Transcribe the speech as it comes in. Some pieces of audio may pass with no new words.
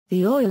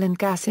The oil and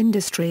gas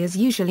industry is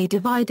usually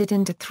divided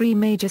into three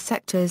major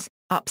sectors: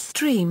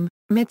 upstream,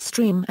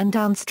 midstream and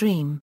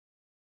downstream.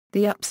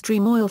 The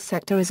upstream oil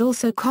sector is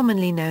also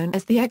commonly known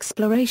as the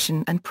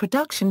exploration and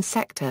production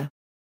sector.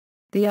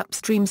 The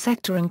upstream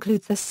sector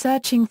includes the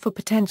searching for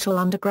potential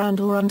underground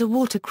or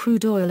underwater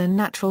crude oil and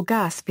natural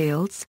gas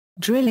fields,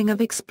 drilling of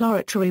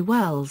exploratory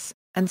wells,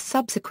 and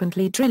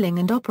subsequently drilling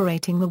and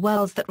operating the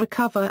wells that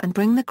recover and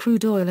bring the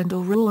crude oil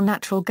and/or raw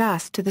natural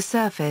gas to the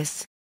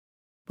surface.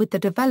 With the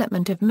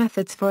development of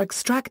methods for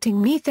extracting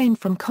methane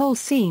from coal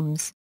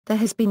seams, there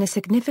has been a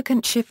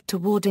significant shift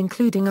toward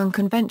including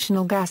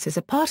unconventional gas as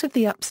a part of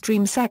the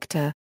upstream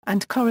sector,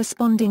 and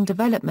corresponding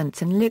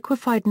developments in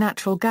liquefied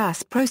natural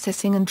gas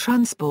processing and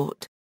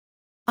transport.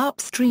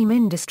 Upstream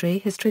industry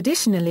has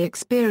traditionally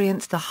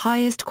experienced the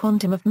highest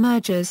quantum of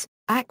mergers,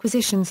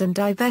 acquisitions and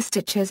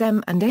divestitures.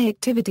 M&A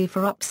activity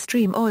for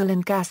upstream oil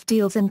and gas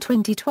deals in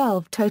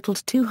 2012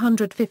 totaled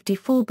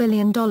 $254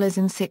 billion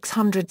in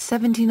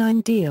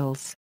 679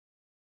 deals.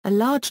 A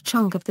large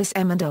chunk of this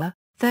M&A,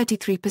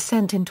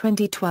 33% in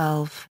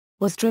 2012,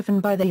 was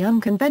driven by the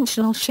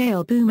unconventional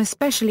shale boom,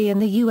 especially in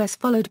the U.S.,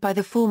 followed by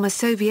the former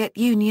Soviet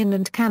Union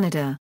and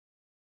Canada.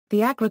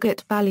 The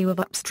aggregate value of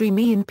upstream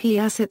E&P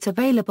assets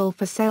available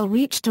for sale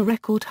reached a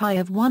record high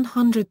of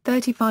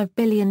 $135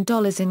 billion in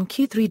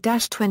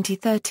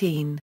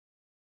Q3-2013.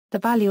 The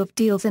value of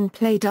deals in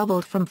play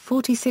doubled from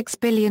 $46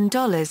 billion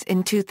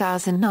in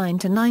 2009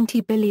 to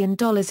 $90 billion in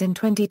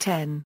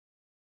 2010.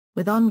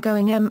 With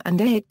ongoing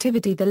M&A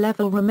activity, the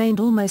level remained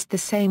almost the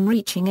same,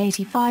 reaching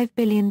 $85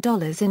 billion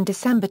in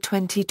December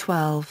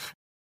 2012.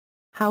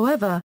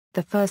 However,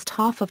 the first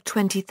half of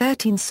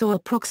 2013 saw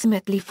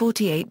approximately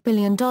 $48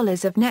 billion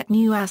of net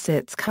new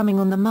assets coming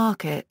on the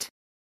market.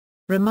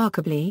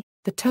 Remarkably,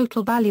 the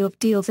total value of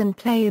deals in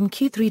play in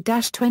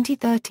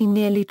Q3-2013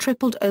 nearly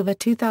tripled over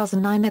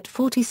 2009 at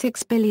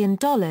 $46 billion,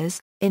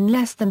 in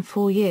less than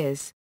 4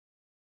 years.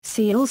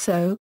 See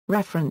also,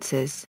 references.